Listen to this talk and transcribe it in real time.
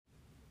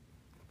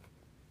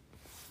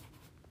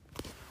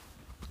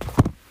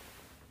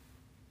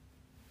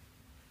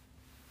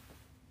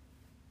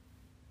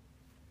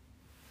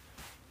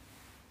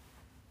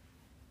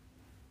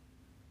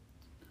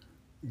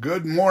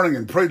Good morning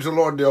and praise the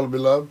Lord, dearly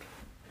beloved,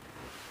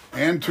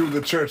 and to the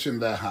church in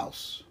thy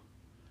house.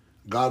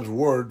 God's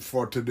word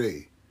for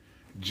today,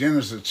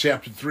 Genesis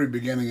chapter 3,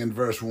 beginning in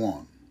verse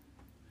 1.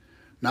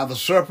 Now the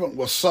serpent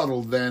was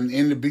subtle than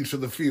any beast of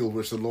the field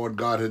which the Lord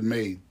God had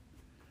made.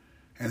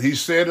 And he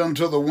said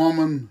unto the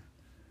woman,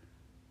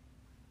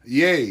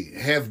 Yea,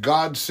 hath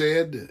God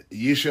said,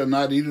 Ye shall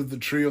not eat of the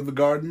tree of the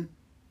garden?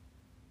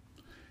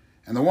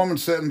 And the woman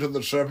said unto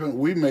the serpent,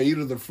 We may eat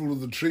of the fruit of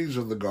the trees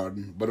of the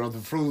garden, but of the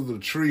fruit of the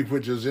tree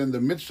which is in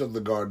the midst of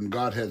the garden,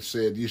 God hath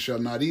said, Ye shall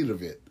not eat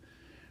of it,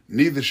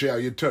 neither shall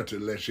ye touch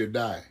it, lest ye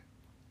die.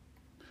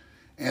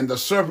 And the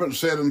serpent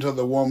said unto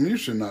the woman, You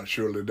shall not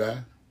surely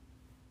die.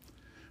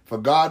 For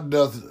God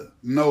doth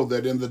know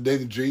that in the day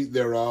that ye eat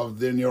thereof,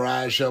 then your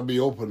eyes shall be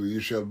opened, and you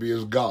shall be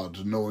as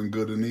gods, knowing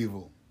good and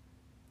evil.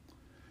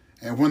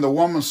 And when the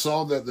woman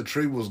saw that the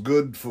tree was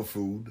good for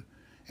food,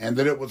 and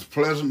that it was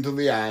pleasant to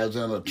the eyes,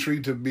 and a tree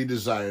to be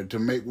desired to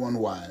make one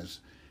wise,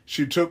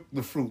 she took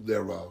the fruit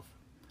thereof,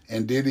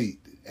 and did eat,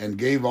 and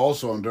gave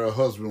also unto her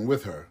husband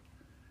with her,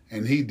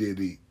 and he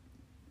did eat.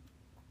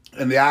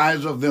 And the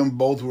eyes of them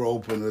both were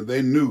opened, and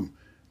they knew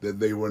that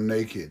they were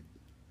naked.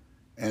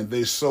 And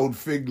they sewed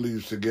fig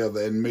leaves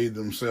together, and made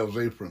themselves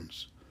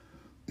aprons.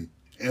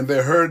 And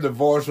they heard the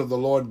voice of the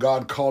Lord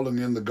God calling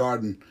in the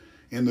garden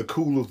in the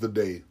cool of the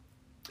day.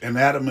 And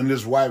Adam and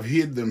his wife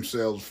hid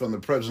themselves from the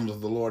presence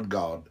of the Lord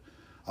God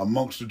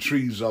amongst the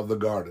trees of the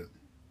garden.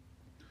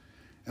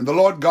 And the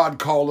Lord God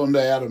called unto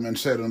Adam and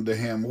said unto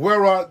him,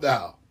 Where art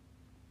thou?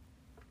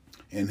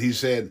 And he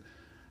said,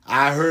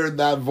 I heard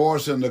thy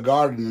voice in the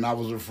garden, and I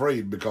was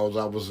afraid, because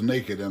I was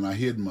naked, and I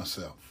hid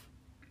myself.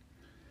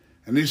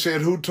 And he said,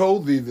 Who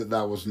told thee that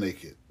thou wast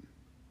naked?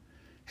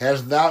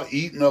 Hast thou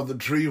eaten of the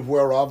tree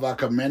whereof I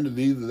commanded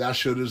thee that thou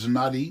shouldest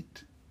not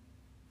eat?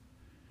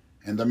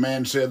 And the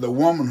man said, The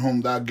woman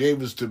whom thou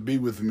gavest to be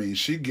with me,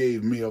 she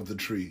gave me of the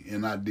tree,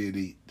 and I did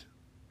eat.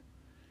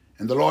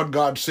 And the Lord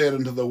God said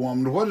unto the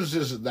woman, What is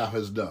this that thou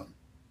hast done?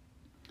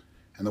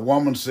 And the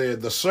woman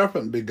said, The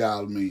serpent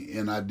beguiled me,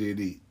 and I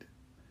did eat.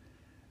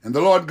 And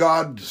the Lord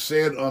God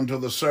said unto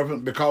the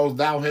serpent, Because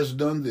thou hast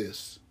done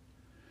this,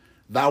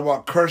 thou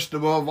art cursed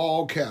above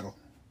all cattle,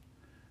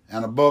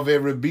 and above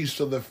every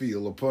beast of the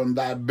field. Upon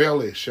thy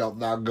belly shalt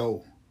thou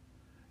go,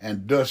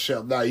 and dust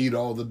shalt thou eat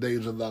all the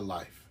days of thy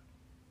life.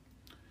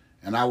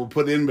 And I will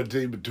put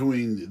enmity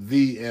between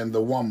thee and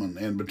the woman,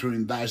 and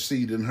between thy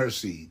seed and her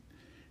seed,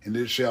 and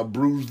it shall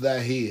bruise thy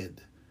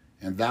head,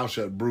 and thou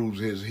shalt bruise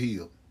his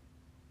heel.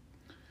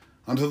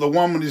 Unto the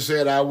woman he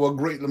said, I will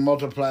greatly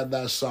multiply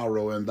thy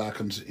sorrow and thy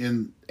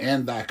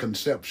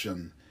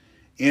conception.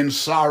 In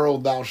sorrow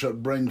thou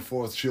shalt bring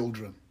forth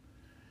children,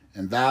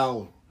 and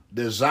thou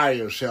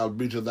desire shall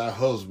be to thy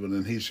husband,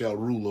 and he shall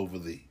rule over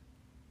thee.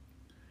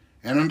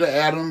 And unto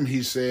Adam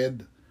he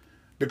said,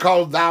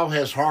 Because thou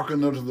hast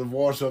hearkened unto the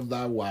voice of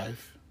thy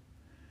wife,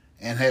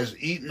 and hast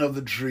eaten of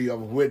the tree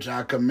of which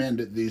I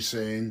commanded thee,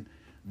 saying,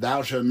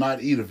 Thou shalt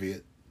not eat of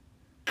it,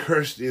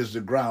 cursed is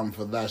the ground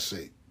for thy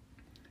sake.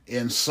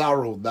 In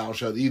sorrow thou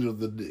shalt eat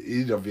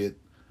of it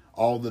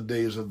all the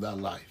days of thy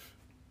life.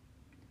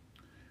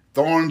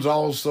 Thorns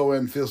also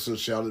and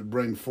thistles shall it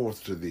bring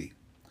forth to thee,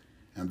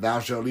 and thou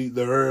shalt eat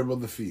the herb of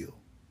the field.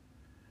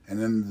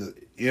 And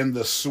in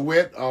the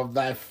sweat of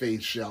thy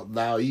face shalt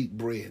thou eat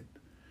bread,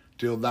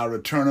 till thou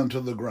return unto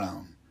the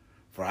ground,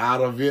 for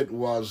out of it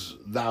was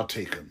thou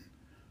taken.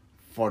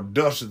 For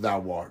dust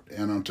thou art,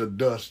 and unto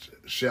dust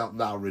shalt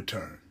thou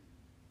return.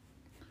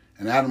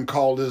 And Adam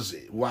called his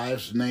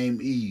wife's name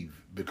Eve,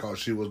 because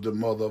she was the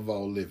mother of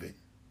all living.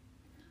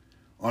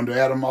 Unto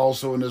Adam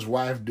also and his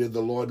wife did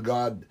the Lord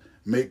God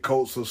make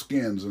coats of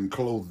skins, and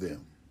clothe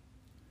them.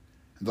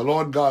 And the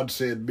Lord God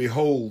said,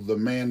 Behold, the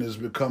man is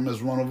become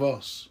as one of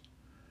us,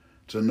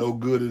 to know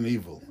good and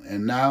evil.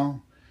 And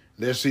now,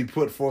 lest he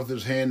put forth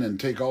his hand and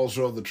take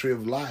also of the tree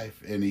of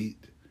life, and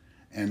eat,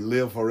 and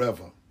live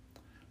forever.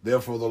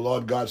 Therefore the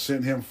Lord God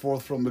sent him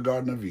forth from the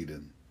Garden of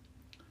Eden,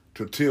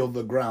 to till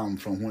the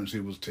ground from whence he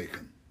was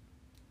taken.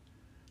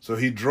 So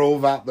he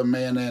drove out the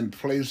man, and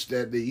placed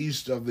at the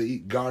east of the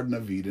Garden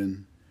of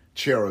Eden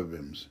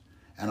cherubims,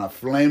 and a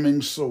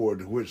flaming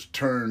sword which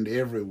turned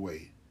every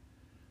way,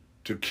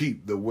 to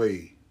keep the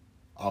way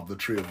of the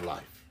tree of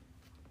life.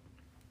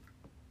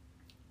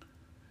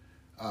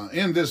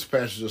 In this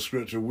passage of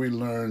Scripture, we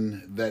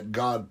learn that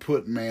God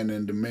put man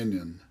in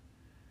dominion,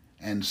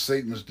 and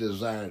Satan's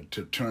desire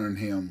to turn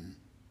him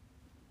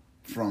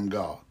from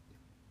God.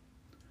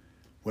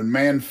 When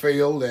man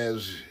failed,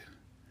 as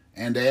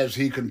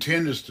he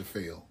continues to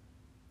fail,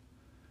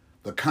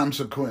 the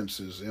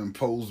consequences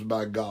imposed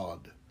by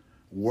God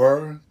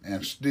were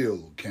and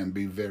still can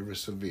be very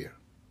severe.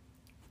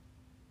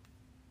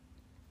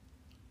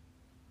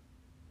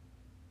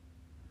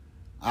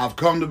 I've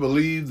come to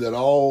believe that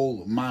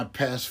all my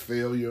past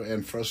failure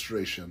and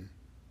frustration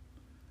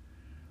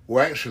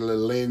were actually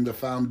laying the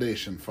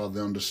foundation for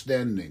the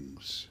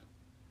understandings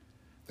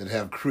that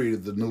have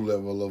created the new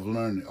level of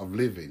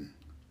living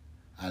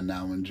I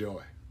now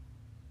enjoy.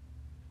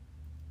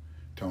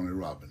 Tony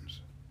Robbins.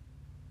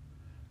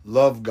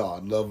 Love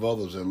God, love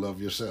others, and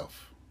love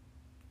yourself.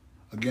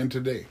 Again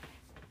today,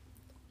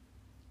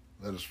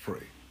 let us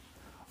pray.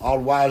 All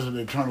wise and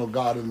eternal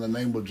God, in the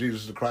name of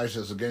Jesus Christ,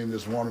 as again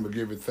this morning we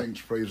give you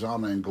thanks, praise,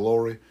 honor, and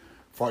glory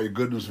for your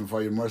goodness and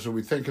for your mercy.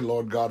 We thank you,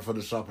 Lord God, for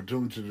this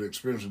opportunity to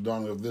experience the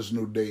dawning of this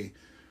new day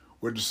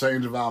with the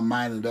saints of our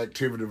mind and the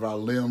activity of our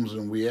limbs,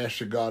 and we ask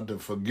you, God, to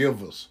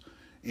forgive us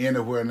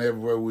anywhere and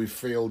everywhere we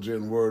failed you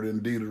in word, in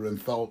deed, or in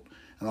thought,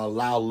 and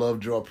allow love,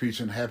 joy, peace,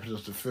 and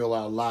happiness to fill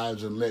our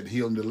lives, and let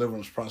healing,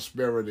 deliverance,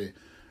 prosperity,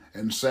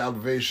 and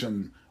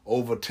salvation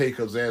overtake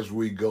us as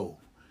we go.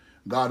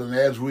 God, and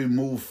as we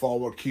move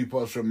forward, keep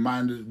us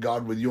reminded,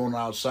 God, with you on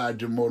our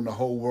side, you're more than the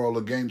whole world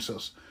against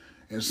us.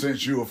 And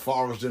since you are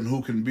for us, then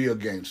who can be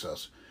against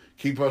us?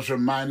 Keep us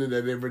reminded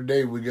that every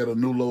day we get a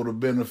new load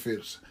of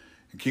benefits.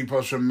 And keep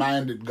us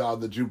reminded,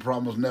 God, that you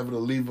promise never to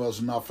leave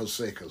us nor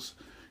forsake us.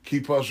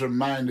 Keep us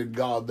reminded,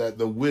 God, that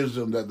the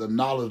wisdom, that the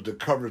knowledge, the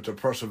courage, the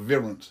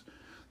perseverance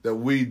that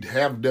we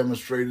have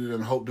demonstrated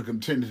and hope to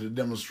continue to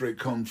demonstrate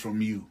comes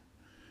from you.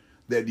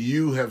 That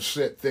you have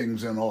set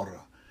things in order.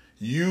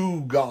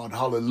 You, God,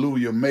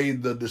 hallelujah,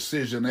 made the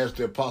decision, as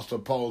the Apostle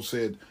Paul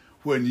said,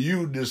 when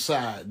you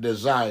desired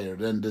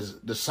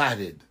and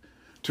decided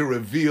to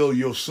reveal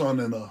your Son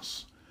in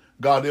us.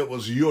 God, it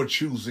was your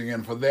choosing,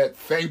 and for that,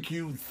 thank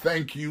you,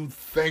 thank you,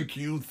 thank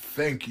you,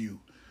 thank you.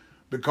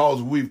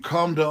 Because we've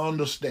come to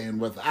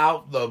understand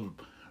without the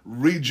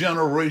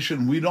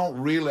regeneration, we don't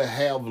really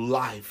have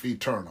life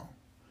eternal.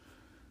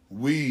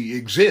 We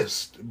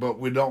exist, but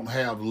we don't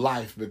have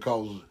life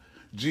because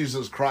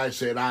Jesus Christ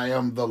said, I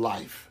am the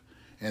life.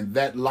 And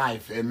that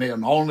life, and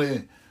then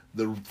only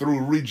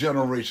through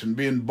regeneration,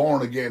 being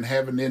born again,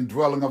 having the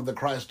indwelling of the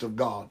Christ of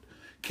God,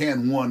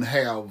 can one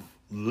have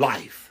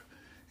life.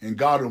 And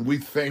God, and we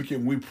thank you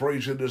and we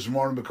praise you this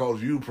morning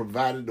because you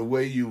provided the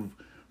way, you've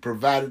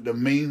provided the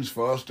means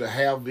for us to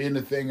have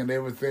anything and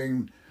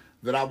everything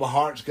that our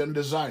hearts can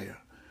desire.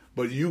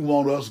 But you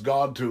want us,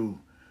 God, to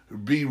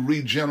be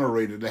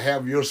regenerated, to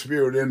have your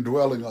spirit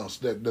indwelling us,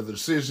 that the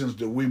decisions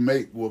that we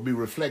make will be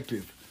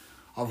reflective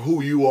of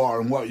who you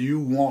are and what you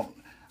want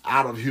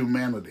out of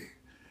humanity.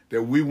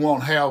 That we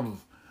won't have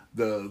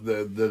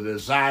the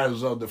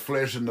desires of the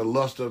flesh and the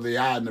lust of the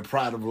eye and the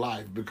pride of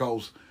life,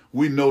 because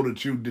we know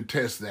that you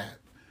detest that.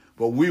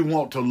 But we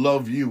want to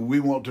love you. We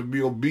want to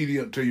be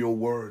obedient to your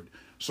word.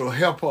 So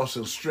help us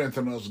and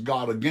strengthen us,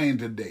 God, again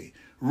today.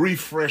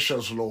 Refresh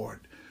us,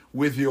 Lord,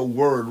 with your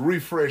word.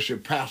 Refresh your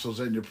pastors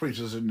and your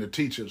preachers and your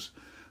teachers,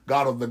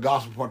 God of the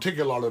gospel,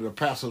 particularly the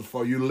pastors,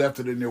 for you left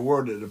it in your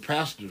word that the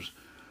pastors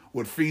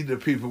would feed the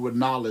people with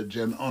knowledge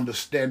and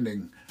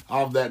understanding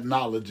of that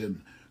knowledge.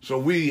 And so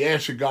we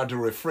ask you, God, to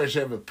refresh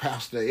every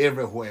pastor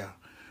everywhere.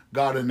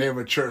 God, in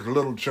every church,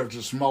 little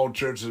churches, small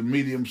churches,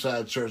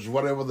 medium-sized churches,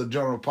 whatever the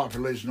general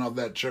population of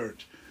that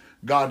church.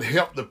 God,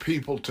 help the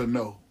people to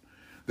know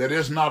that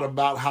it's not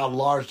about how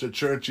large the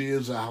church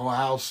is or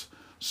how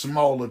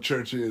small the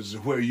church is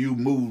where you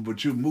move,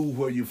 but you move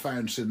where you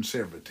find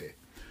sincerity.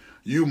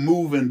 You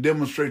move and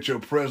demonstrate your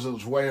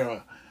presence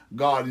where,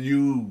 God,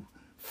 you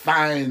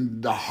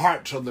find the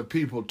hearts of the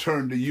people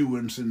turn to you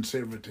in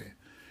sincerity.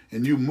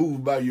 And you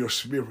move by your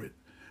spirit,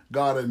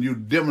 God, and you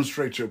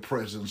demonstrate your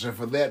presence. And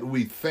for that,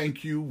 we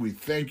thank you. We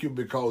thank you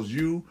because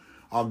you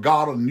are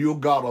God and you're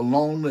God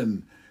alone.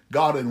 And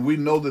God, and we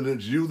know that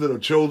it's you that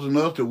have chosen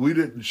us, that we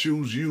didn't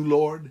choose you,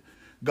 Lord.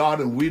 God,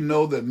 and we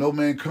know that no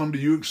man come to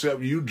you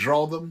except you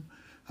draw them.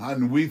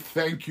 And we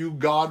thank you,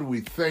 God.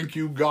 We thank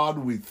you, God.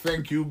 We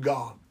thank you,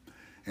 God.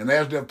 And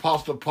as the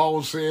Apostle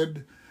Paul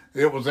said,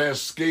 it was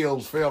as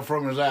scales fell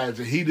from his eyes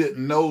that he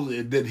didn't know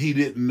that he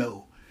didn't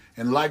know.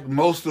 And like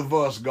most of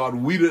us, God,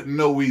 we didn't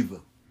know either.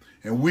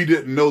 And we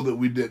didn't know that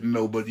we didn't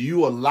know. But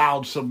you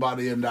allowed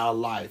somebody into our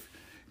life,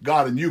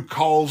 God, and you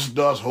caused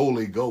us,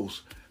 Holy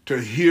Ghost, to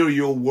hear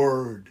your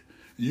word.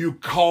 You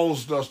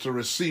caused us to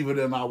receive it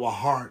in our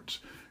hearts.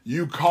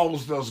 You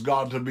caused us,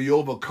 God, to be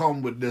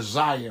overcome with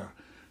desire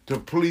to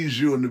please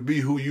you and to be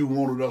who you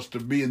wanted us to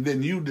be. And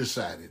then you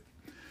decided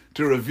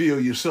to reveal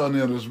your Son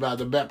in us by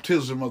the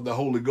baptism of the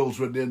Holy Ghost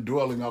with the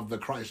indwelling of the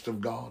Christ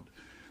of God.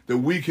 That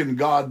we can,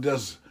 God,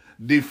 just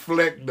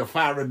deflect the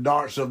fiery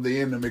darts of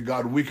the enemy,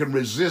 God. We can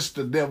resist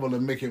the devil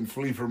and make him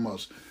flee from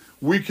us.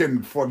 We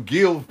can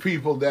forgive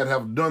people that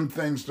have done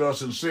things to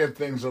us and said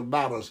things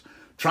about us,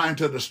 trying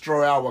to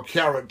destroy our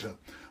character.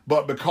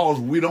 But because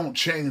we don't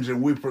change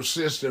and we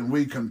persist and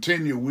we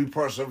continue, we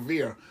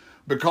persevere,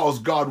 because,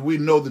 God, we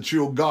know that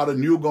you're God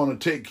and you're going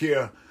to take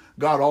care,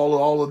 God,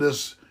 all of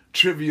this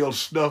trivial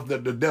stuff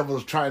that the devil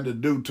is trying to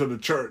do to the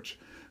church.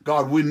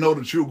 God, we know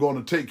that you're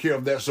going to take care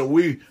of that. So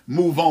we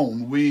move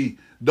on. We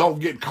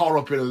don't get caught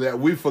up into that.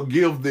 We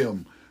forgive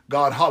them.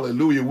 God,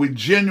 hallelujah. We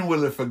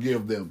genuinely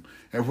forgive them.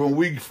 And when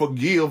we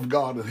forgive,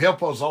 God, and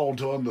help us all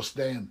to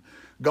understand,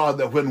 God,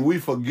 that when we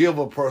forgive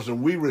a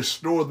person, we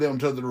restore them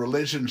to the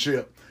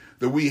relationship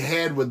that we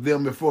had with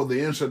them before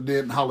the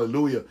incident,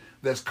 hallelujah,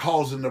 that's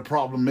causing the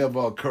problem ever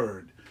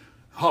occurred.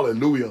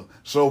 Hallelujah.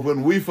 So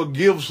when we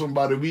forgive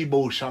somebody,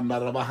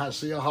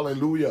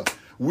 hallelujah,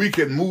 we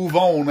can move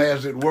on,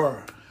 as it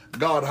were.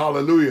 God,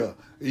 hallelujah.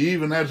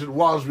 Even as it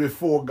was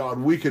before, God,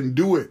 we can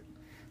do it,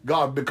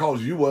 God,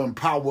 because you will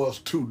empower us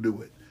to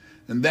do it.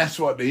 And that's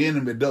what the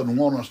enemy doesn't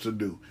want us to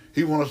do.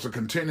 He wants us to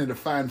continue to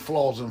find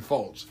flaws and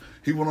faults.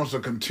 He wants us to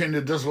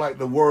continue just like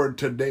the word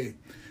today.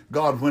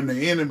 God, when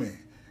the enemy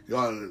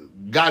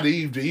got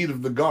Eve to eat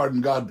of the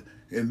garden, God,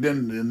 and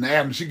then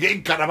Adam, she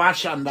gave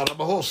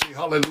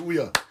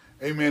hallelujah.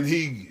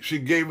 Amen. She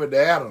gave it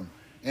to Adam.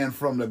 And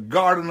from the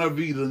Garden of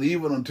Eden,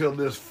 even until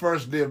this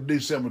first day of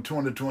December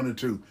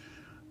 2022,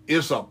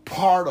 it's a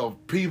part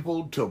of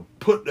people to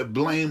put the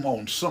blame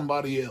on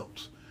somebody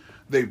else.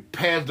 They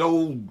pass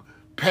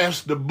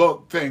the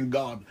buck thing,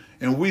 God,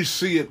 and we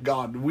see it,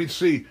 God. We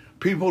see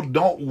people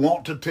don't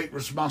want to take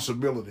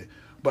responsibility,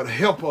 but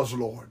help us,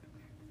 Lord,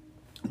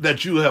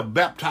 that you have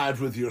baptized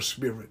with your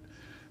Spirit,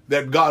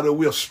 that, God, that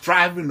we are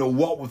striving to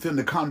walk within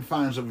the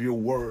confines of your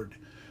word.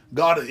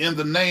 God, in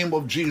the name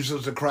of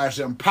Jesus the Christ,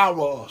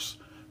 empower us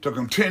to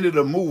continue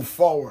to move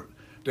forward,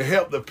 to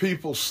help the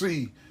people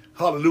see,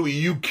 hallelujah,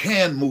 you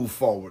can move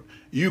forward.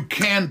 You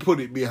can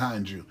put it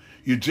behind you.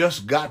 You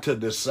just got to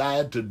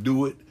decide to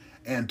do it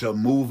and to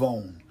move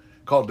on.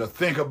 Because to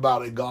think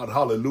about it, God,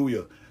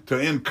 hallelujah, to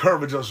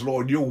encourage us,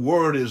 Lord, your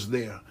word is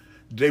there.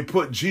 They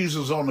put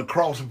Jesus on the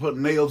cross and put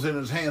nails in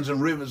his hands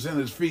and rivets in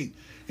his feet,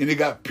 and he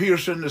got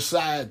pierced in the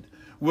side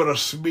with a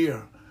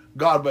spear.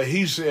 God, but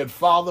he said,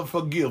 Father,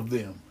 forgive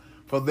them,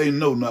 for they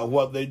know not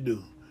what they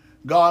do.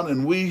 God,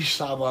 and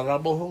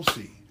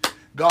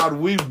God,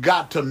 we've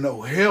got to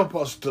know. Help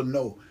us to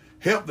know.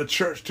 Help the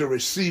church to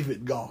receive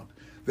it, God,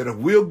 that if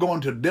we're going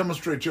to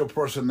demonstrate your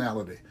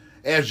personality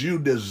as you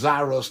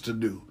desire us to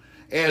do,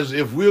 as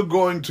if we're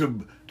going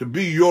to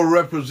be your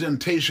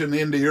representation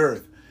in the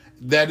earth,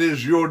 that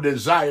is your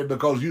desire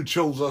because you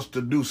chose us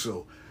to do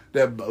so,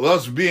 that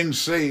us being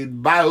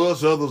saved, by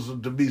us others are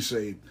to be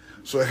saved.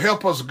 So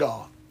help us,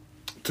 God,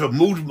 to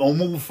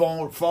move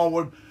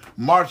forward,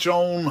 march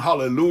on,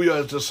 hallelujah,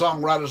 as the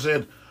songwriter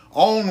said,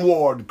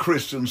 onward,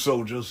 Christian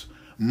soldiers,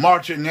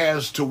 marching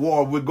as to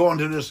war. We're going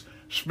to this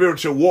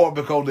spiritual war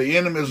because the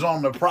enemy is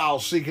on the prowl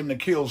seeking to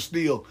kill,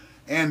 steal,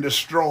 and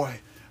destroy.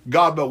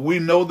 God, but we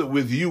know that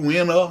with you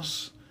in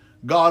us,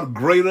 God,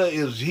 greater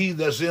is he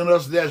that's in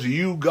us, that's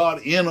you,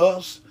 God, in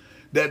us,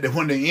 that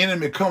when the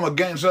enemy come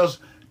against us,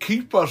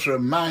 keep us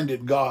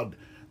reminded, God,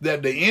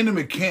 that the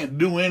enemy can't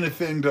do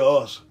anything to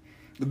us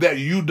that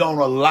you don't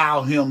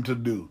allow him to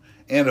do.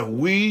 And if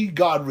we,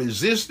 God,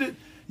 resist it,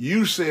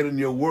 you said in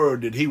your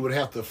word that he would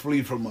have to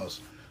flee from us.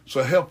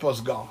 So help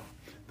us, God,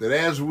 that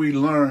as we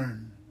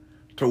learn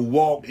to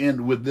walk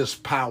in with this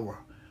power,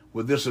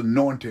 with this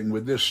anointing,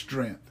 with this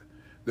strength,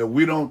 that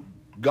we don't,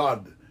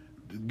 God,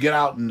 get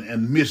out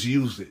and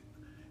misuse it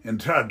and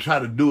try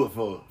to do it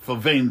for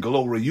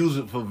vainglory, use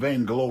it for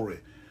vainglory,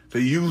 to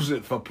use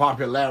it for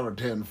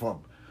popularity and for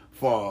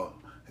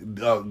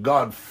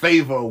God,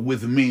 favor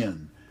with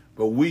men.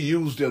 But we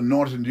use the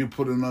anointing you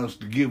put in us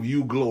to give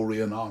you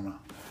glory and honor.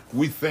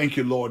 We thank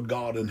you, Lord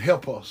God, and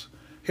help us.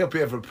 Help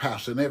every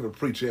pastor and every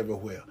preacher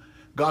everywhere.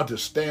 God, to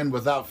stand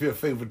without fear,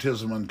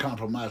 favoritism, and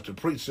compromise, to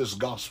preach this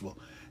gospel,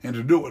 and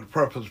to do it with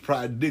purpose,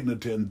 pride,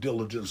 dignity, and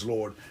diligence,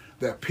 Lord,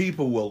 that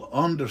people will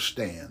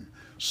understand,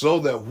 so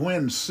that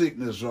when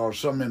sickness or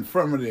some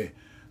infirmity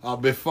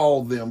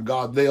befall them,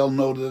 God, they'll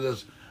know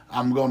that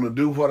I'm going to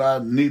do what I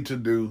need to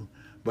do,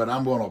 but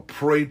I'm going to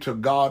pray to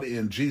God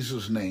in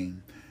Jesus'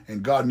 name.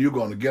 And God, you're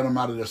going to get them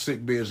out of their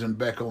sick beds and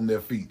back on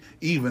their feet,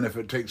 even if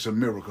it takes a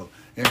miracle.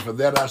 And for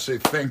that, I say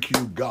thank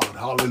you, God.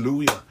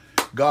 Hallelujah.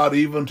 God,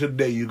 even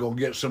today, you're going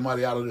to get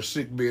somebody out of the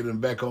sick bed and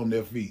back on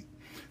their feet.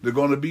 They're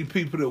going to be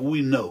people that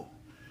we know.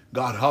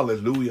 God,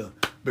 hallelujah.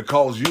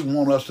 Because you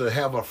want us to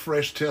have a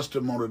fresh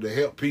testimony to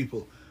help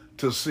people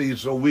to see,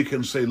 so we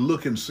can say,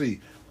 look and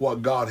see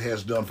what God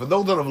has done. For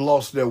those that have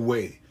lost their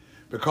way,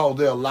 because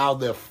they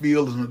allowed their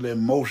feelings and their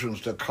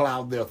emotions to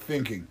cloud their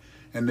thinking,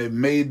 and they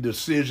made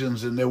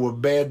decisions, and they were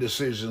bad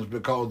decisions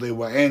because they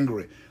were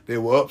angry, they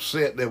were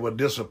upset, they were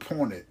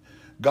disappointed.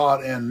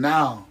 God, and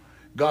now,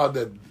 God,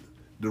 that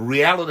the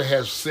reality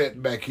has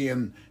set back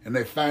in, and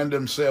they find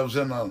themselves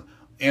in an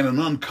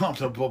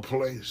uncomfortable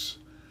place.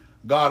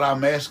 God,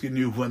 I'm asking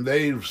you, when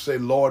they say,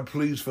 Lord,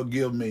 please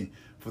forgive me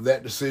for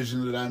that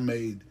decision that I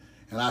made,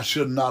 and I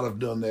should not have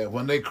done that.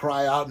 When they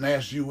cry out and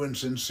ask you in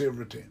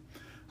sincerity,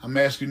 I'm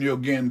asking you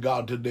again,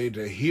 God, today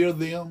to hear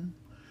them,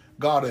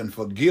 God, and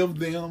forgive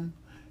them,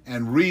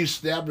 and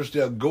reestablish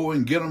their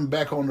going, get them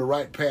back on the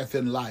right path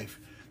in life,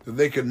 that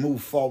they can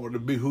move forward to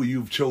be who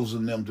you've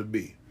chosen them to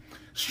be.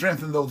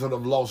 Strengthen those that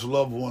have lost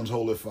loved ones,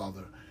 Holy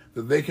Father,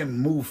 that they can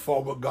move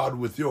forward, God,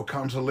 with your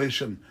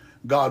consolation,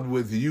 God,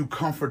 with you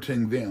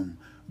comforting them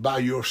by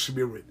your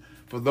Spirit.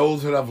 For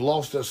those that have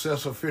lost their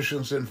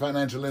self-sufficiency and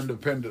financial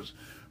independence,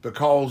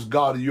 because,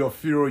 God, your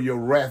fury, your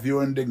wrath,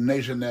 your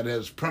indignation that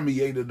has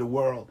permeated the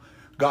world,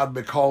 God,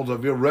 because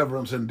of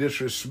irreverence and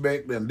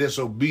disrespect and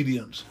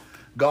disobedience,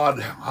 God,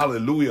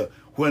 hallelujah,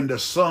 when the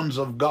sons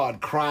of God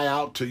cry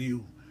out to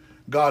you,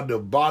 God, the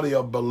body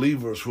of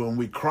believers, when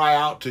we cry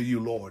out to you,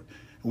 Lord,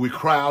 we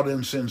cry out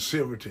in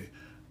sincerity,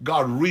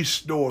 God,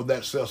 restore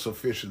that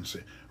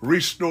self-sufficiency.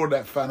 Restore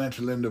that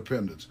financial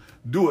independence.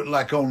 Do it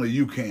like only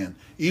you can,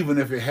 even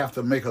if you have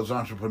to make us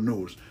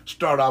entrepreneurs.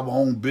 Start our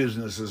own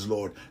businesses,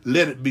 Lord.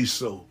 Let it be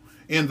so.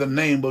 In the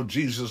name of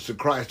Jesus the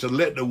Christ, to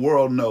let the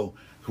world know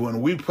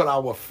when we put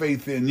our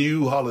faith in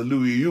you,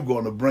 hallelujah, you're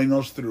going to bring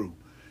us through.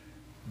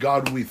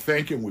 God, we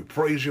thank you and we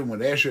praise you and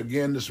we ask you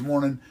again this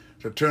morning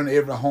to turn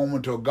every home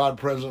into a God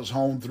presence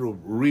home through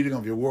reading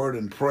of your word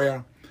and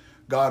prayer.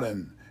 God,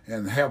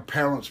 and have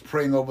parents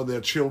praying over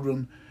their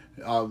children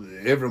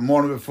every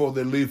morning before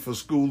they leave for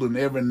school and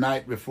every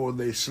night before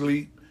they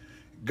sleep.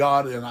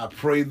 God, and I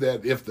pray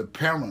that if the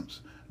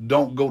parents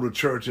don't go to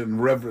church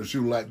and reverence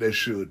you like they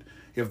should,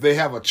 if they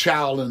have a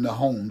child in the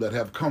home that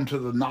have come to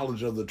the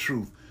knowledge of the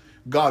truth,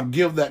 God,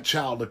 give that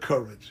child the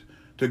courage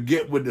to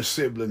get with the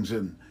siblings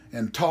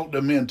and talk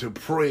them into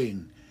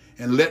praying,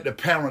 and let the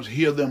parents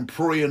hear them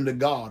praying to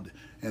God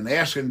and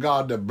asking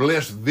God to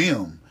bless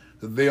them,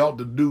 that they ought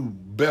to do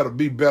better,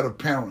 be better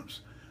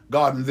parents.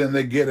 God, and then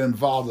they get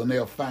involved and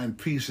they'll find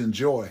peace and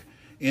joy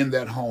in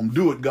that home.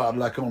 Do it, God,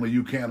 like only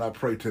you can, I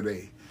pray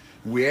today.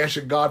 We ask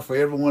you, God, for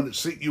everyone that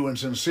seek you in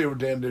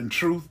sincerity and in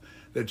truth,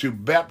 that you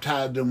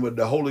baptize them with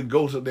the Holy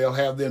Ghost, that they'll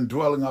have the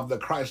indwelling of the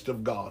Christ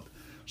of God,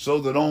 so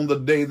that on the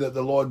day that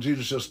the Lord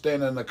Jesus shall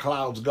stand in the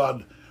clouds,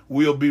 God,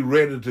 we'll be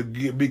ready to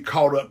be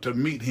caught up to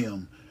meet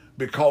him.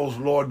 Because,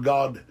 Lord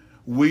God,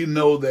 we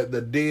know that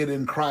the dead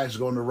in Christ are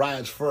going to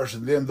rise first,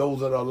 and then those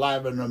that are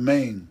alive and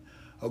remain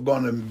are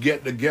going to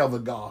get together,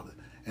 God,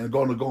 and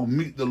going to go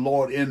meet the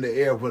Lord in the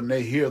air when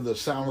they hear the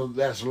sound of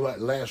that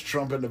last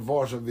trumpet and the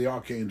voice of the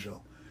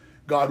archangel.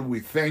 God, we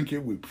thank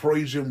you, we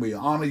praise you, and we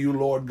honor you,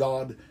 Lord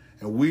God.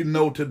 And we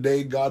know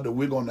today, God, that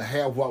we're going to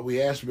have what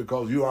we ask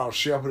because you are our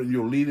shepherd and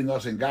you're leading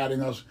us and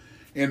guiding us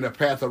in the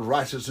path of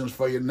righteousness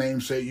for your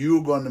name's sake.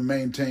 You're going to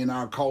maintain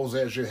our cause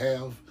as you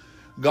have,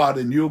 God,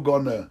 and you're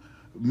going to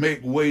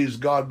make ways,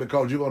 God,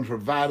 because you're going to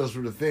provide us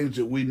with the things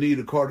that we need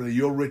according to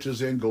your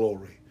riches and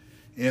glory.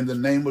 In the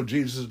name of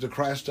Jesus the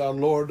Christ our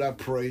Lord, I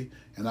pray,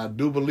 and I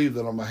do believe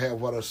that I'm going to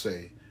have what I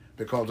say,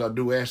 because I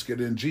do ask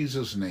it in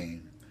Jesus'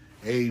 name.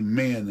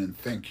 Amen, and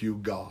thank you,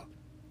 God.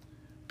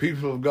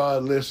 People of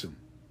God, listen,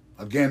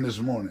 again this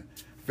morning,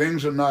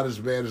 things are not as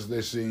bad as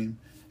they seem,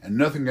 and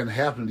nothing can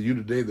happen to you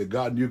today that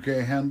God and you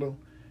can't handle.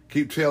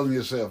 Keep telling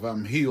yourself,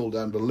 I'm healed,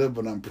 I'm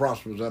delivered, I'm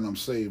prosperous, and I'm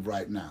saved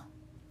right now.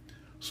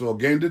 So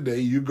again today,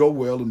 you go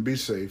well and be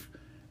safe.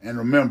 And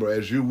remember,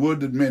 as you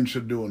would that men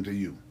should do unto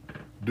you,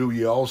 do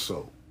ye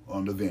also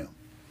unto them.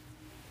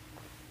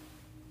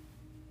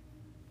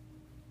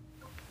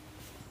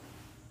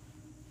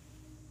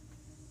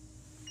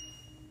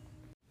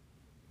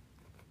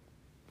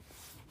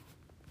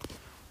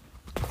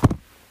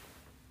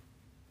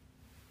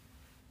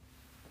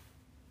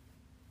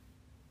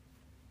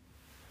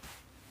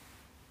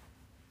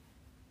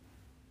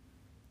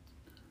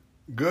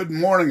 Good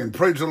morning and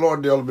praise the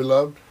Lord, dearly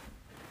beloved,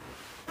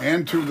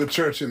 and to the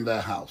church in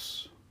thy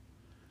house.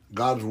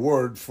 God's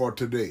word for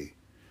today.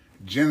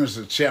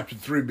 Genesis chapter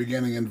 3,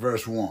 beginning in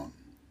verse 1.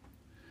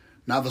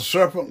 Now the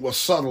serpent was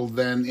subtle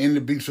than any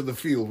beast of the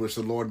field which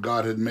the Lord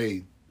God had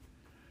made.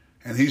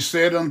 And he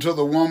said unto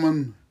the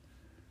woman,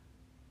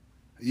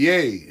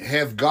 Yea,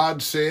 hath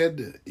God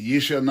said, Ye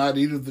shall not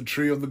eat of the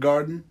tree of the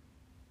garden?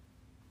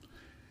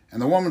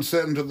 And the woman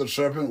said unto the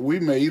serpent, We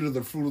may eat of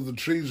the fruit of the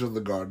trees of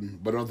the garden,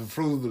 but of the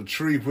fruit of the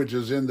tree which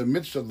is in the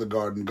midst of the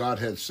garden, God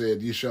hath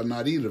said, Ye shall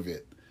not eat of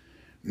it,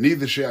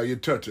 neither shall ye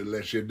touch it,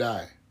 lest ye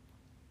die.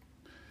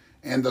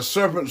 And the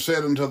serpent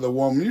said unto the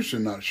woman, You shall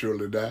not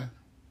surely die.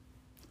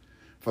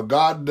 For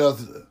God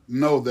doth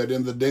know that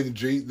in the day that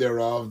ye eat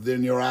thereof,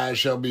 then your eyes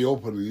shall be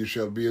opened, and you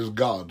shall be as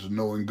gods,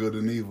 knowing good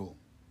and evil.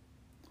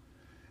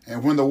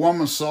 And when the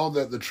woman saw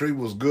that the tree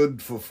was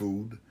good for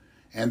food,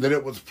 and that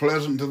it was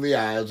pleasant to the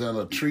eyes, and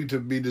a tree to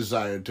be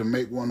desired to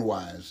make one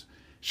wise,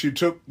 she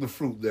took the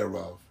fruit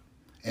thereof,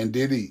 and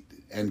did eat,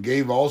 and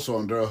gave also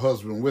unto her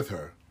husband with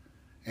her,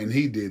 and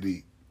he did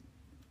eat.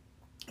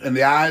 And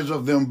the eyes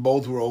of them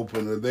both were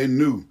opened, and they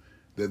knew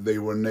that they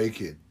were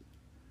naked.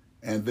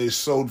 And they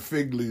sewed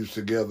fig leaves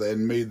together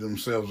and made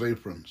themselves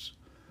aprons.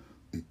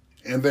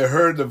 And they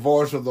heard the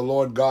voice of the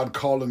Lord God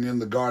calling in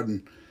the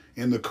garden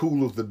in the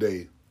cool of the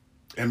day.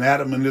 And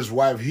Adam and his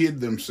wife hid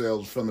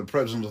themselves from the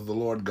presence of the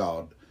Lord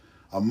God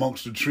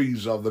amongst the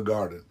trees of the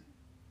garden.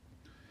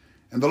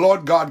 And the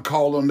Lord God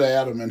called unto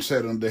Adam and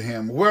said unto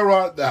him, Where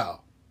art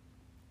thou?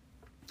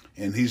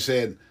 And he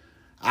said,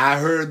 I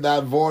heard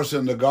thy voice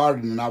in the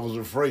garden, and I was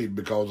afraid,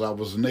 because I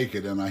was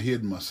naked, and I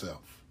hid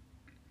myself.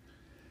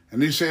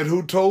 And he said,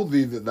 Who told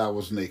thee that thou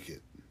wast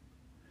naked?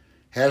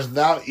 Hast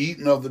thou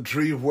eaten of the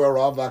tree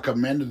whereof I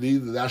commanded thee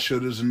that thou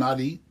shouldest not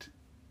eat?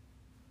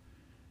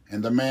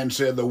 And the man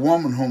said, The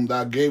woman whom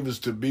thou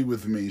gavest to be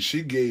with me,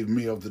 she gave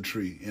me of the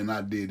tree, and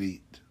I did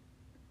eat.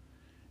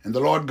 And the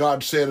Lord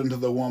God said unto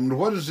the woman,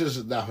 What is this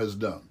that thou hast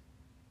done?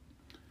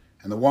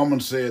 And the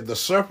woman said, The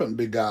serpent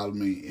beguiled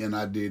me, and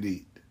I did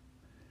eat.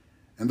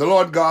 And the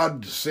Lord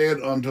God said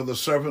unto the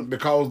serpent,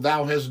 Because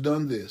thou hast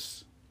done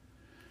this,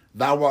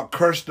 thou art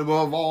cursed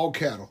above all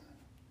cattle,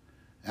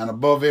 and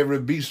above every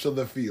beast of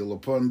the field.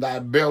 Upon thy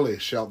belly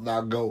shalt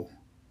thou go,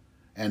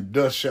 and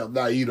dust shalt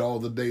thou eat all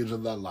the days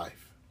of thy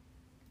life.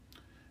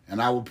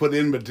 And I will put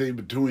enmity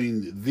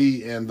between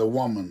thee and the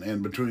woman,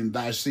 and between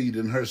thy seed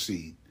and her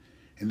seed,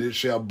 and it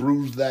shall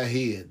bruise thy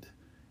head,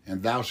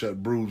 and thou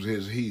shalt bruise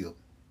his heel.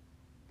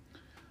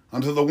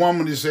 Unto the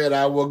woman he said,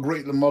 I will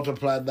greatly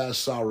multiply thy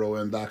sorrow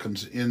and thy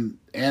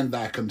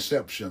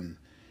conception.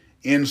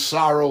 In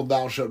sorrow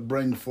thou shalt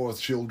bring forth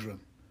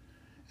children,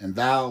 and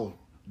thou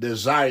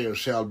desire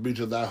shall be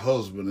to thy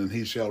husband, and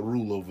he shall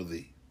rule over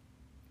thee.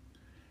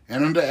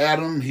 And unto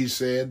Adam he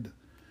said,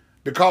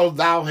 because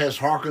thou hast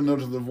hearkened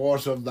unto the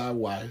voice of thy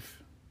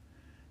wife,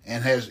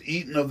 and hast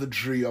eaten of the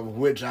tree of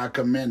which I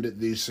commanded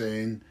thee,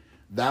 saying,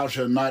 thou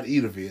shalt not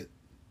eat of it,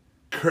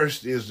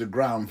 cursed is the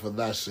ground for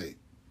thy sake.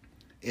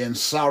 In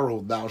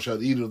sorrow thou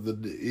shalt eat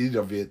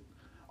of it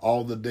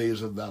all the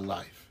days of thy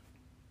life.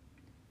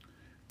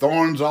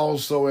 Thorns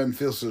also and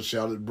thistles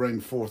shall it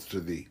bring forth to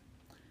thee,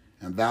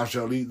 and thou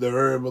shalt eat the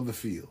herb of the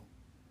field.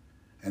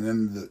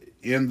 And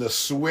in the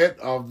sweat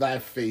of thy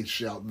face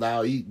shalt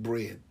thou eat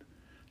bread,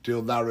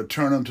 till thou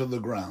return unto the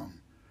ground.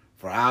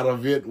 For out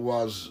of it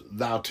was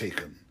thou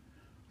taken.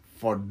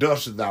 For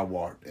dust thou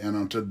art, and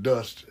unto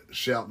dust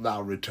shalt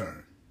thou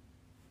return.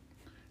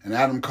 And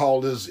Adam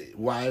called his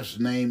wife's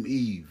name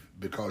Eve,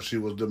 because she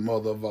was the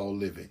mother of all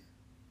living.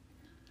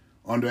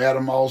 Unto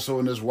Adam also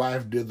and his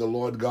wife did the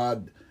Lord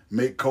God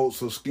make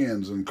coats of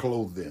skins and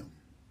clothe them.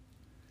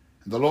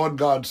 And the Lord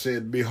God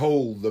said,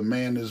 behold, the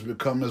man is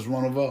become as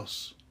one of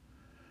us,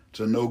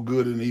 to know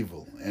good and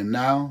evil. And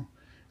now,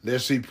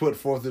 lest he put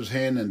forth his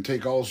hand and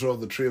take also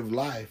of the tree of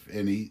life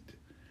and eat,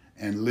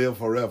 and live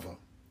forever.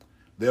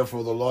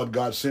 Therefore the Lord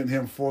God sent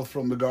him forth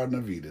from the Garden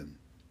of Eden,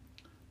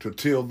 to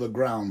till the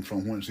ground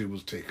from whence he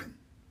was taken.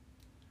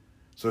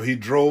 So he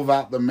drove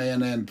out the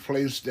man and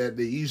placed at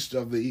the east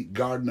of the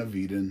Garden of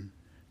Eden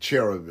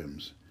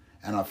cherubims,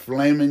 and a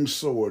flaming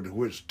sword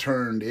which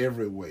turned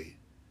every way,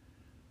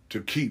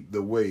 to keep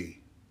the way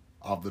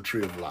of the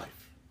tree of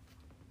life.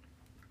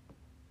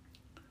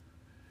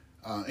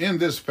 In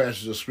this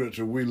passage of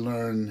Scripture, we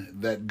learn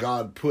that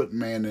God put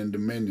man in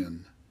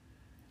dominion,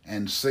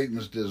 and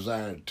Satan's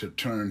desire to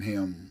turn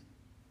him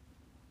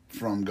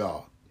from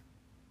God.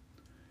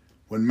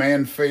 When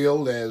man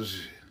failed,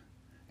 as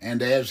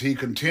he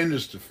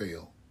continues to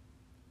fail,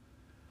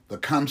 the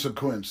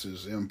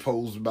consequences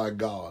imposed by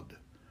God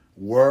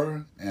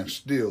were and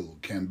still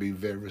can be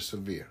very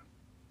severe.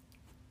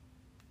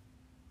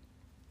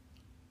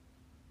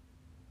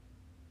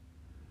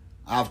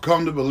 I've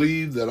come to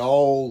believe that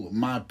all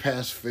my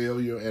past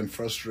failure and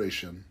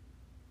frustration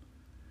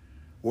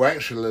were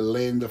actually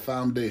laying the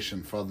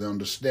foundation for the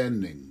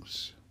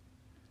understandings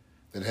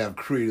that have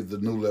created the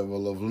new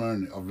level of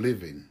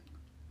living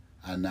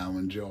I now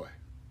enjoy.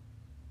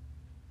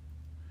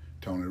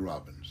 Tony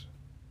Robbins.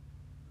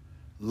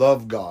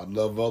 Love God,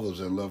 love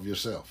others, and love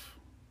yourself.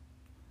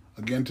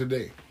 Again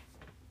today,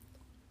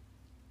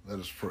 let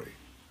us pray.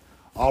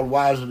 All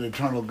wise and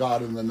eternal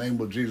God, in the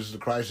name of Jesus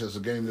Christ, as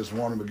again this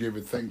morning we give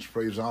you thanks,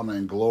 praise, honor,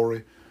 and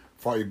glory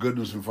for your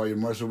goodness and for your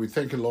mercy. We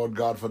thank you, Lord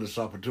God, for this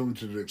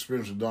opportunity to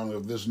experience the dawning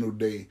of this new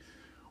day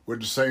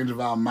with the sayings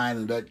of our mind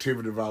and the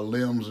activity of our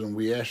limbs, and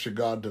we ask you,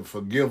 God, to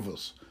forgive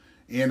us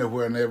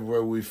anywhere and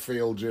everywhere we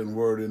failed you in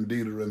word, in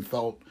deed, or in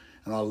thought,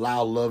 and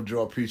allow love,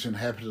 joy, peace, and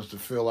happiness to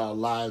fill our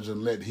lives,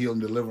 and let healing,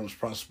 deliverance,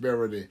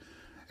 prosperity,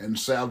 and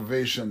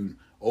salvation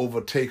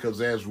overtake us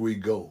as we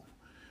go.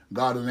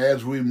 God, and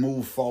as we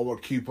move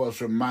forward, keep us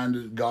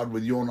reminded, God,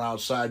 with you on our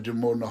side, you're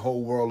more than the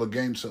whole world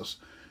against us.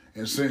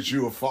 And since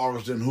you are for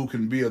us, then who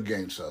can be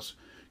against us?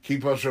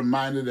 Keep us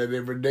reminded that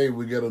every day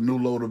we get a new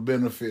load of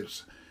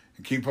benefits.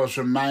 And keep us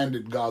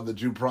reminded, God,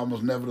 that you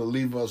promise never to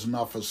leave us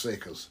nor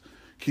forsake us.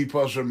 Keep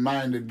us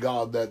reminded,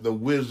 God, that the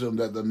wisdom,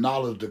 that the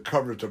knowledge, the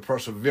courage, the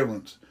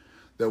perseverance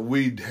that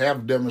we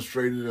have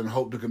demonstrated and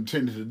hope to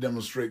continue to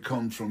demonstrate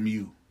comes from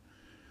you.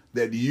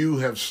 That you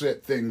have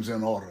set things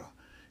in order.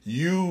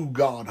 You,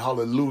 God,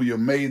 hallelujah,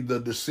 made the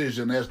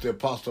decision, as the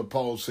Apostle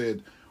Paul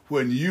said,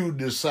 when you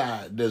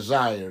decided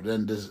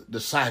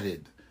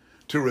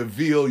to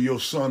reveal your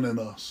Son in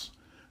us.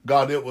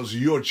 God, it was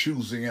your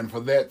choosing, and for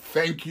that,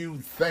 thank you,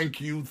 thank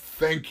you,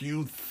 thank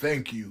you,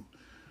 thank you.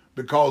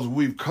 Because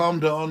we've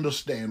come to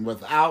understand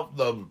without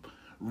the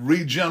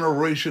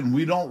regeneration,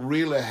 we don't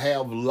really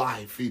have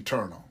life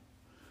eternal.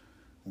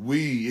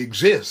 We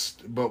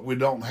exist, but we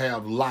don't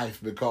have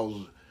life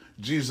because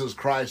Jesus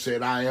Christ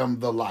said, I am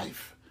the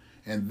life.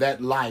 And that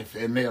life,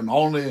 and then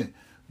only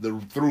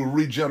through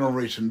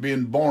regeneration,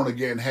 being born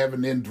again,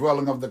 having the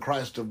indwelling of the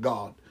Christ of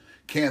God,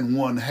 can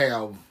one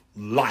have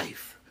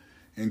life.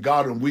 And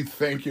God, and we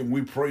thank you and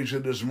we praise you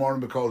this morning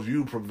because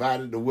you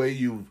provided the way,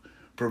 you've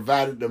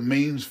provided the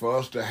means for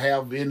us to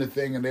have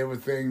anything and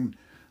everything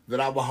that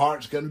our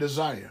hearts can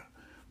desire.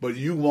 But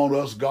you want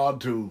us, God,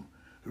 to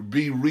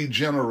be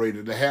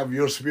regenerated, to have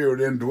your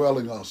spirit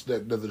indwelling us,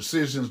 that the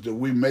decisions that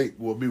we make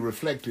will be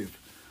reflective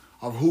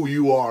of who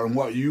you are and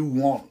what you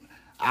want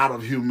out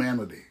of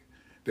humanity.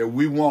 That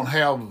we won't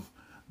have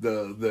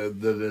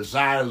the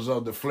desires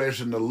of the flesh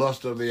and the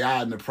lust of the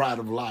eye and the pride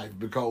of life,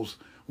 because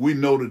we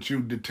know that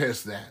you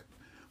detest that.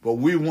 But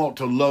we want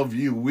to love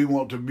you. We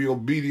want to be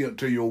obedient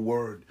to your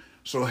word.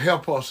 So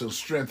help us and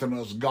strengthen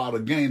us, God,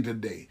 again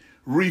today.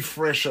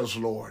 Refresh us,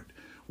 Lord,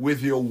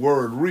 with your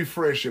word.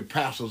 Refresh your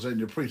pastors and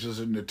your preachers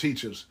and your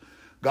teachers,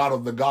 God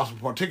of the gospel,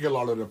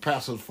 particularly the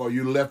pastors, for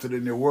you left it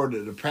in your word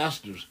that the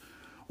pastors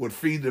would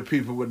feed the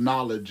people with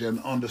knowledge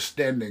and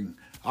understanding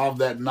of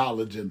that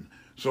knowledge. And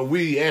so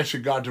we ask you,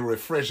 God, to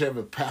refresh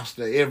every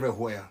pastor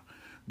everywhere.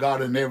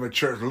 God, in every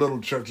church, little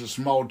churches,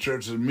 small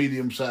churches,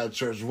 medium-sized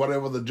churches,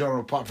 whatever the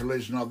general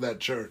population of that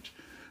church.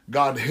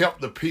 God,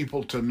 help the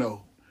people to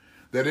know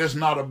that it's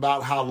not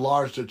about how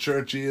large the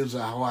church is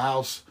or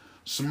how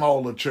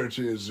small the church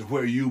is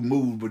where you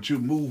move, but you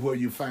move where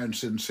you find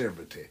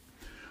sincerity.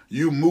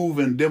 You move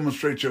and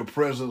demonstrate your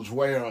presence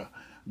where,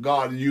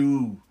 God,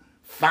 you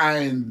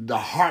find the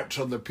hearts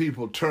of the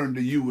people turn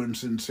to you in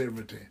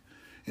sincerity.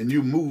 And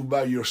you move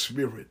by your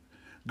spirit,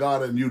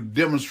 God, and you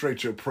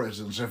demonstrate your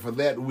presence. And for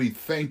that, we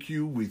thank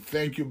you. We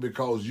thank you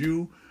because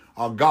you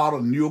are God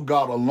and you're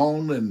God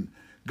alone. And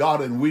God,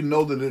 and we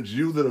know that it's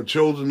you that have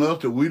chosen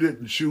us, that we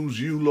didn't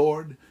choose you,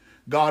 Lord.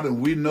 God,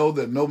 and we know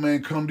that no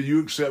man come to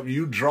you except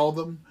you draw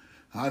them.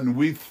 And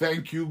we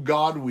thank you,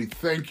 God. We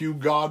thank you,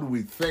 God.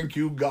 We thank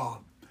you, God.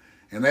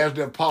 And as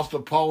the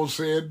Apostle Paul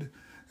said,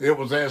 it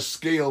was as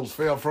scales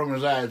fell from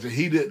his eyes that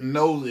he didn't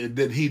know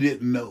that he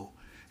didn't know.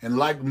 And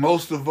like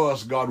most of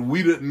us, God,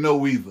 we didn't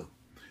know either.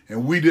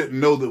 And we didn't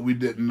know that we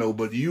didn't know,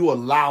 but you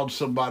allowed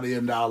somebody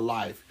into our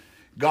life,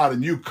 God,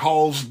 and you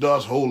caused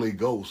us, Holy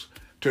Ghost,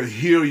 to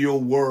hear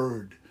your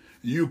word.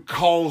 You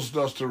caused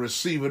us to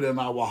receive it in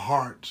our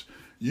hearts.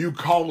 You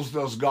caused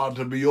us, God,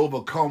 to be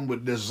overcome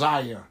with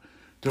desire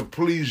to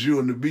please you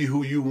and to be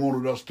who you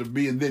wanted us to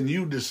be. And then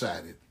you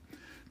decided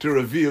to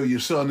reveal your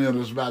Son in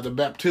us by the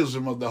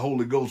baptism of the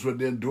Holy Ghost with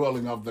the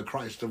indwelling of the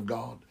Christ of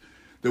God.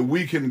 That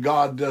we can,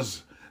 God,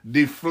 just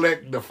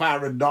deflect the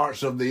fiery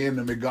darts of the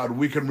enemy, God.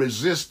 We can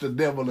resist the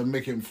devil and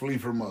make him flee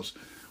from us.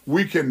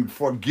 We can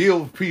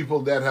forgive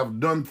people that have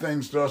done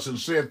things to us and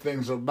said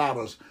things about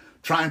us,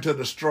 trying to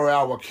destroy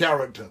our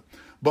character.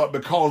 But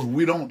because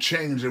we don't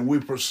change and we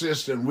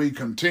persist and we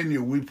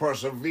continue, we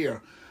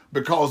persevere,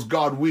 because,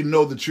 God, we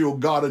know that you're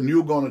God and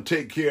you're going to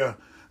take care,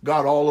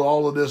 God,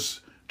 all of this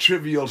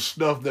trivial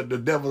stuff that the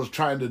devil is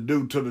trying to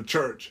do to the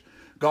church.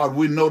 God,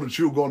 we know that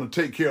you're going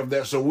to take care of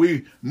that. So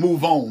we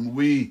move on.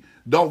 We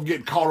don't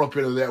get caught up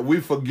into that.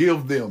 We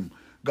forgive them.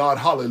 God,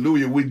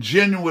 hallelujah. We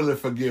genuinely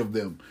forgive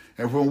them.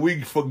 And when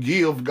we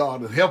forgive,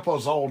 God, help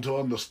us all to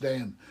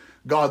understand,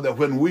 God, that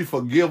when we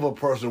forgive a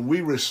person,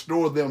 we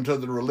restore them to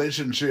the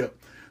relationship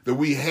that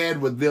we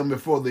had with them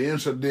before the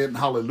incident,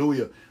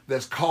 hallelujah,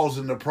 that's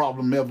causing the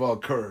problem ever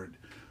occurred.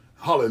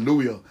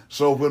 Hallelujah.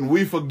 So when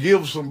we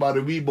forgive somebody,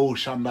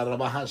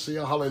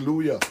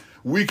 hallelujah,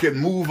 we can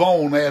move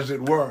on, as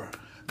it were.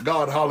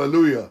 God,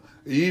 hallelujah.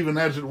 Even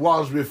as it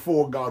was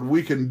before, God,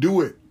 we can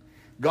do it,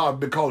 God,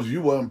 because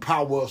you will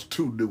empower us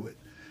to do it.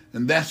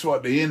 And that's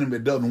what the enemy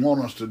doesn't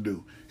want us to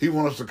do. He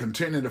wants us to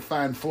continue to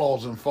find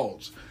flaws and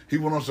faults. He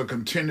wants us to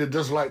continue,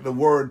 just like the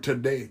word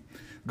today.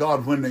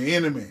 God, when the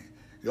enemy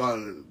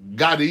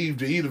got Eve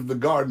to eat of the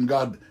garden,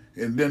 God,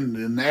 and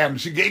then Adam,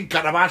 she gave,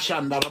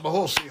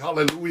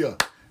 hallelujah,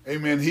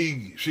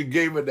 amen, she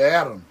gave it to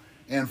Adam.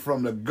 And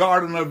from the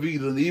Garden of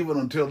Eden, even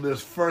until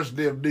this first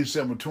day of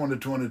December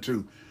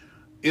 2022,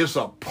 it's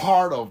a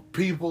part of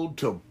people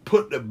to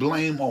put the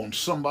blame on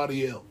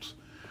somebody else.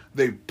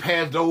 They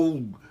pass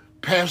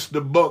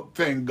the buck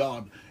thing,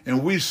 God,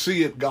 and we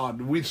see it,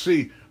 God. We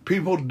see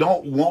people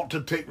don't want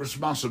to take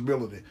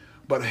responsibility.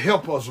 But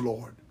help us,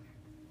 Lord,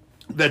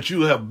 that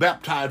you have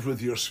baptized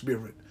with your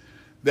spirit.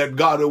 That,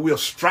 God, that we are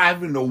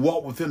striving to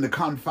walk within the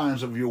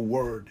confines of your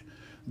word.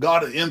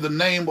 God, in the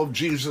name of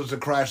Jesus the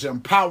Christ,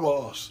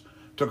 empower us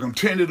to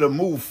continue to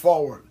move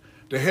forward,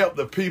 to help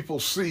the people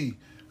see,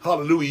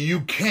 hallelujah,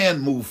 you can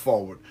move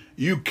forward.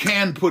 You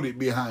can put it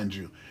behind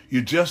you.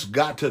 You just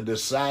got to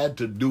decide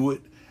to do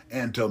it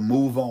and to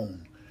move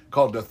on.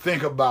 Because to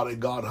think about it,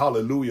 God,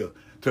 hallelujah,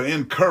 to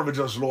encourage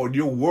us, Lord,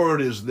 your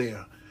word is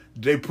there.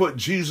 They put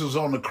Jesus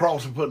on the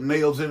cross and put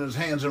nails in his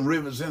hands and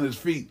rivets in his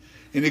feet,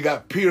 and he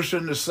got pierced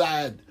in the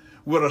side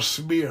with a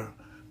spear.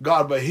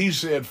 God, but he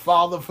said,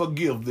 Father,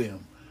 forgive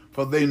them,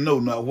 for they know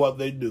not what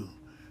they do.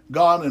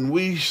 God, and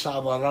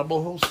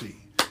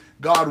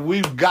God,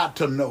 we've got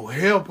to know.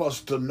 Help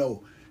us to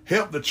know.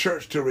 Help the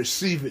church to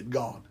receive it,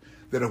 God,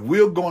 that if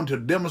we're going to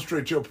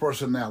demonstrate your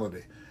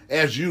personality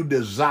as you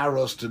desire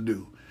us to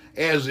do,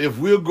 as if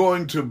we're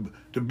going to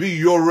be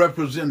your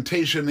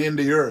representation in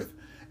the earth,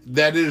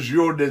 that is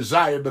your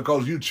desire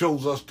because you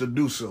chose us to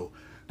do so,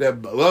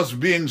 that us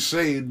being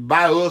saved,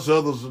 by us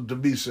others are to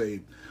be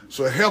saved.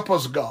 So help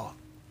us, God,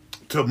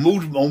 to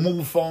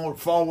move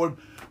forward,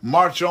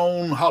 march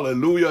on,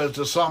 hallelujah, as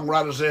the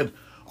songwriter said,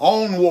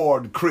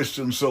 onward,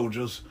 Christian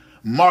soldiers,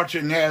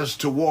 marching as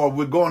to war.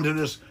 We're going to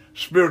this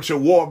spiritual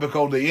war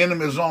because the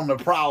enemy is on the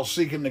prowl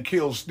seeking to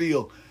kill,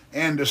 steal,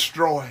 and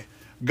destroy.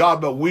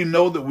 God, but we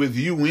know that with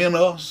you in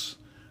us,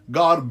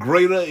 God,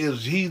 greater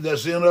is he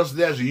that's in us.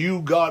 That's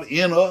you, God,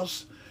 in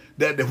us.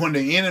 That when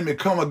the enemy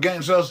come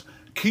against us,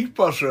 keep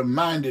us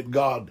reminded,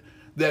 God,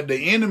 that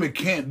the enemy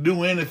can't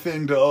do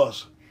anything to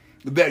us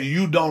that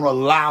you don't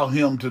allow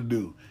him to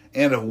do.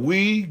 And if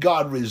we,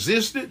 God,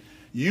 resist it,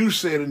 you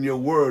said in your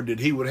word that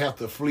he would have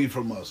to flee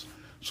from us.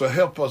 So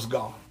help us,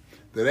 God,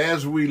 that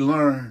as we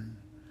learn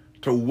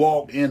to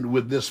walk in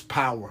with this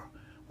power,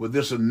 with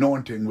this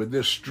anointing, with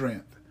this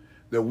strength,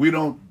 that we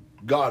don't,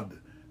 God,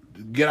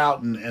 get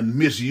out and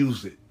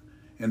misuse it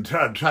and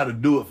try to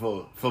do it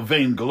for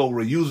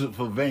vainglory, use it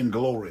for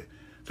vainglory,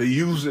 to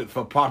use it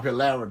for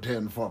popularity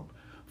and for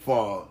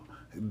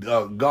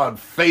God,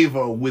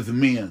 favor with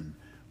men.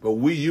 But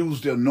we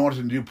use the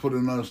anointing you put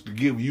in us to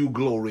give you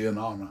glory and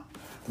honor.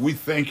 We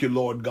thank you,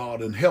 Lord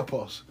God, and help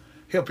us.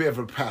 Help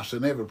every pastor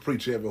and every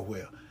preacher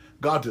everywhere,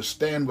 God, to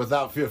stand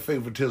without fear,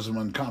 favoritism,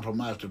 and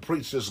compromise, to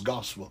preach this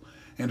gospel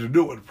and to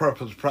do it with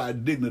purpose,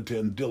 pride, dignity,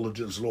 and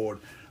diligence, Lord,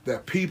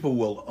 that people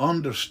will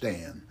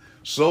understand,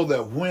 so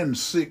that when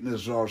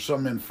sickness or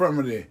some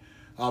infirmity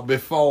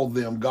befall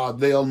them, God,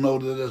 they'll know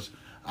that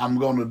I'm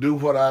going to do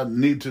what I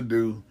need to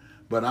do,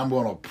 but I'm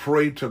going to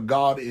pray to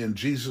God in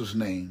Jesus'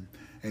 name.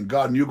 And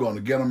God, you're going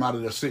to get them out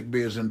of their sick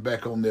beds and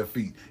back on their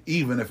feet,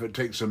 even if it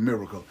takes a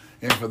miracle.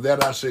 And for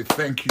that, I say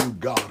thank you,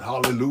 God.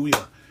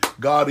 Hallelujah.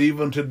 God,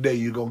 even today,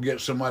 you're going to get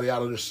somebody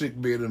out of the sick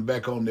bed and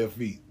back on their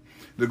feet.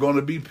 They're going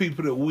to be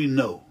people that we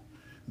know.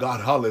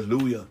 God,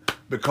 hallelujah.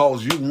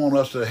 Because you want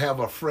us to have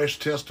a fresh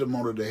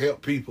testimony to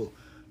help people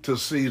to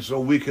see, so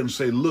we can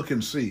say, look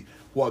and see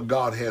what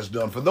God has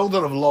done. For those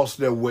that have lost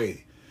their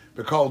way,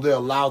 because they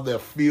allowed their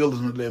feelings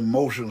and their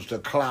emotions to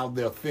cloud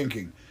their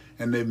thinking,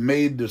 and they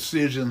made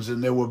decisions,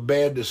 and they were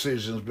bad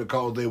decisions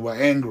because they were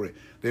angry,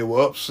 they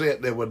were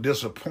upset, they were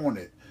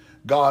disappointed.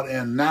 God,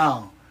 and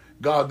now,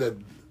 God, that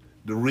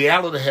the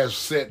reality has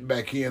set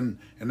back in,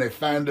 and they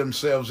find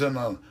themselves in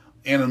an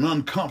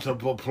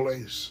uncomfortable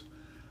place.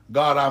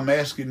 God, I'm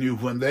asking you,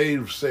 when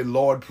they say,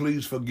 Lord,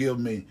 please forgive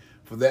me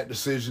for that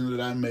decision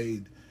that I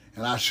made,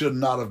 and I should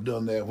not have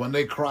done that. When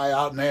they cry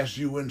out and ask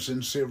you in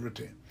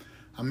sincerity,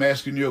 I'm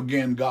asking you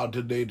again, God,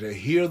 today to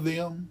hear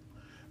them,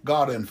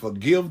 God, and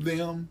forgive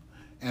them,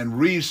 and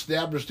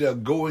reestablish their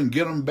going,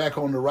 get them back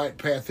on the right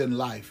path in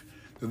life,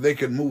 that they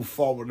can move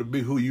forward to be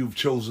who you've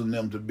chosen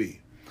them to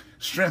be.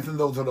 Strengthen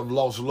those that have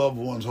lost loved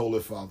ones, Holy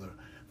Father,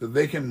 that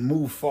they can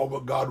move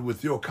forward, God,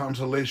 with your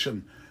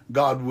consolation,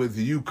 God, with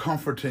you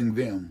comforting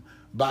them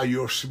by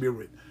your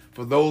Spirit.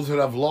 For those that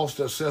have lost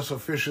their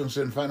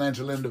self-sufficiency and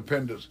financial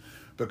independence,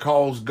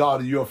 because, God,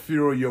 of your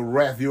fury, your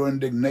wrath, your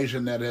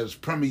indignation that has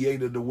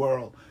permeated the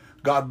world,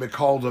 God,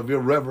 because of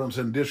irreverence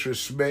and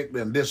disrespect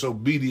and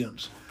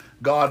disobedience,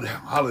 God,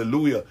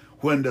 hallelujah,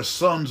 when the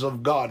sons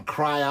of God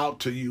cry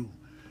out to you,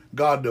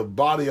 God, the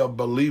body of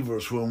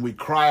believers, when we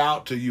cry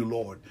out to you,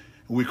 Lord,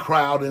 we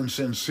cry out in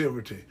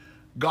sincerity.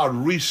 God,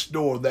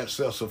 restore that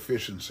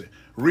self-sufficiency.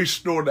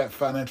 Restore that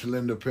financial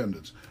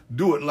independence.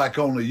 Do it like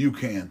only you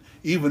can,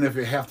 even if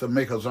you have to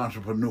make us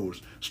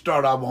entrepreneurs.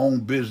 Start our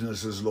own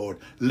businesses, Lord.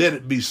 Let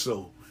it be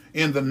so.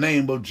 In the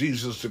name of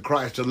Jesus the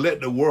Christ, to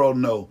let the world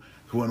know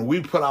when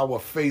we put our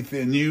faith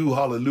in you,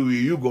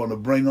 hallelujah, you're going to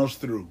bring us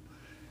through.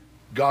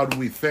 God,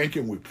 we thank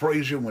you and we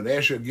praise you and we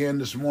ask you again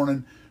this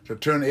morning to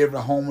turn every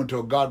home into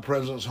a God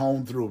presence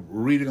home through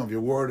reading of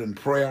your word and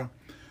prayer,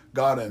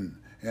 God,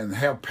 and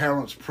have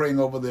parents praying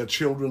over their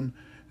children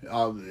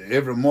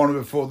every morning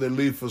before they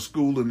leave for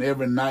school and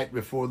every night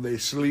before they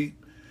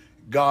sleep.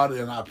 God,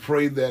 and I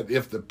pray that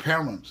if the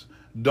parents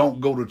don't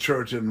go to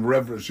church and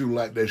reverence you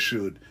like they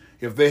should,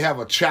 if they have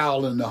a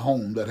child in the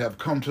home that have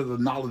come to the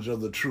knowledge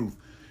of the truth,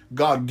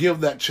 God,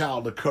 give that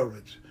child the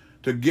courage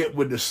to get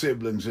with the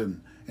siblings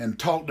and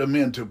talk them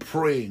into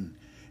praying,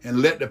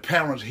 and let the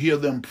parents hear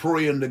them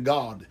praying to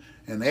God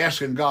and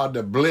asking God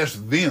to bless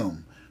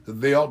them,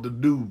 that they ought to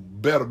do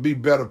better, be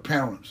better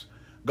parents.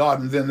 God,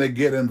 and then they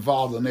get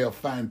involved and they'll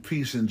find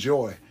peace and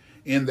joy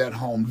in that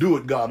home. Do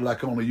it, God,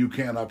 like only you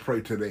can, I pray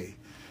today.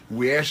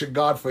 We ask you,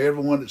 God, for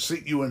everyone that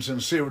seek you in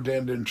sincerity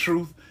and in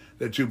truth,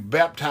 that you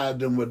baptize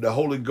them with the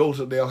Holy Ghost,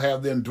 that they'll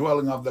have the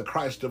indwelling of the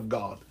Christ of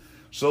God,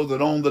 so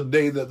that on the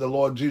day that the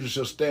Lord Jesus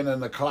shall stand in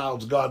the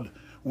clouds, God,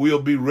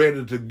 we'll be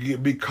ready to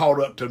be caught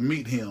up to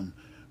meet him.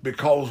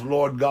 Because,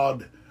 Lord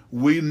God,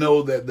 we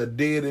know that the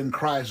dead in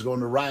Christ are going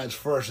to rise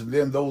first, and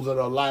then those that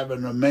are alive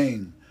and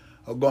remain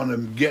are going to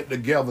get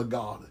together,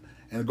 God,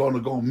 and going to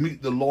go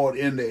meet the Lord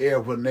in the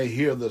air when they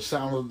hear the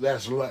sound of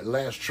that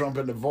last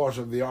trumpet, the voice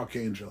of the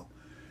archangel.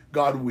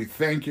 God, we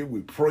thank you,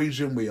 we praise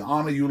you, and we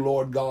honor you,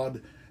 Lord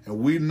God. And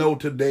we know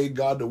today,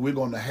 God, that we're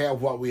going to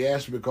have what we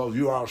ask, because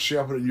you are our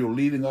shepherd and you're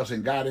leading us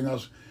and guiding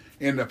us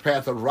in the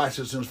path of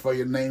righteousness for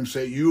your name's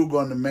sake. You're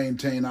going to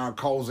maintain our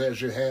cause as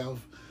you have,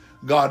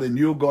 God, and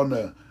you're going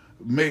to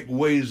make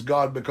ways,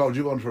 God, because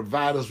you're going to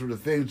provide us with the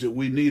things that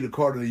we need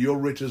according to your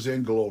riches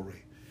and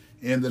glory.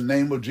 In the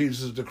name of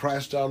Jesus the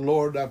Christ our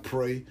Lord, I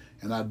pray,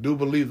 and I do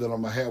believe that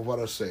I'm going to have what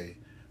I say,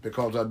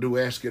 because I do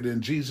ask it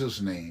in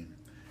Jesus' name.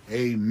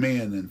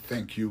 Amen, and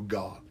thank you,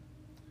 God.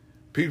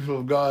 People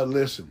of God,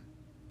 listen,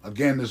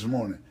 again this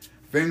morning,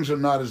 things are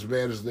not as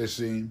bad as they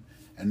seem,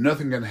 and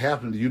nothing can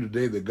happen to you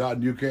today that God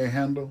and you can't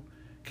handle,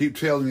 keep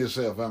telling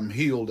yourself, I'm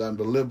healed, I'm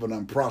delivered,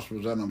 I'm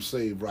prosperous, and I'm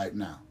saved right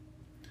now.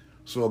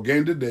 So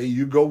again today,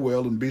 you go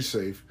well and be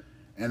safe.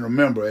 And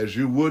remember, as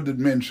you would that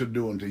men should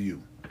do unto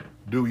you,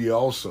 do ye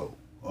also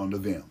unto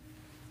them.